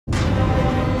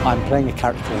I'm playing a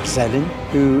character called Zellin,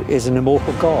 who is an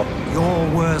immortal god.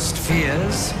 Your worst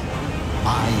fears,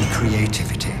 my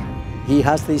creativity. He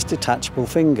has these detachable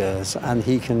fingers and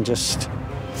he can just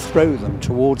throw them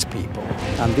towards people.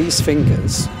 And these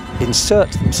fingers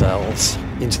insert themselves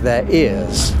into their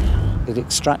ears. It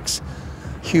extracts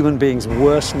human beings'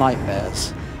 worst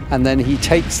nightmares. And then he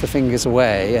takes the fingers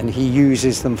away and he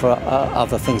uses them for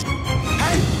other things.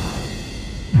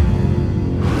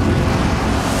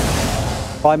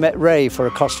 I met Ray for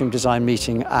a costume design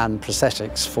meeting and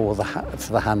prosthetics for the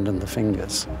hand and the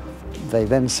fingers. They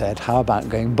then said, how about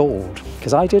going bald?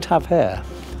 Because I did have hair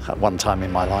at one time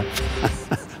in my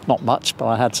life. Not much, but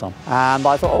I had some. And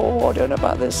I thought, oh, I don't know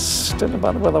about this, don't know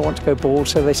about whether I want to go bald.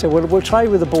 So they said, well, we'll try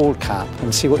with a bald cap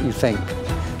and see what you think.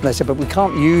 And they said, but we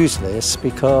can't use this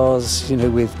because, you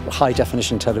know, with high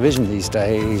definition television these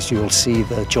days, you'll see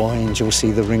the joins, you'll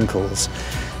see the wrinkles.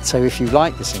 So if you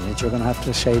like this image, you're going to have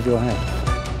to shave your head.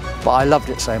 But I loved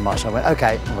it so much, I went,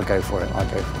 okay, we'll go for it, I'll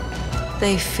go for it.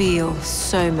 They feel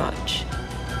so much.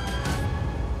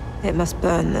 It must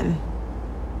burn them.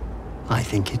 I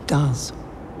think it does.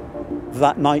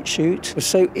 That night shoot was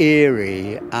so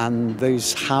eerie and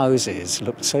those houses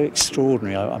looked so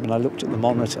extraordinary. I mean, I looked at the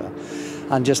monitor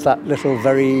and just that little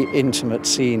very intimate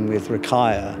scene with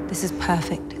Rakaya. This is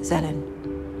perfect, Zellin.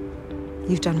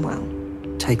 You've done well.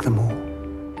 Take them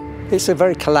all. It's a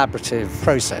very collaborative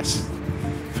process,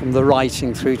 from the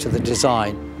writing through to the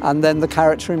design. And then the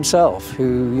character himself,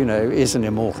 who, you know, is an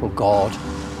immortal god,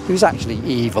 who's actually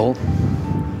evil.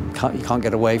 You can't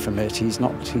get away from it. He's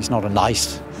not a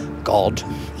nice god.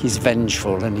 He's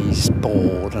vengeful and he's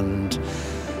bored, and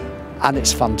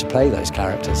it's fun to play those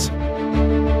characters.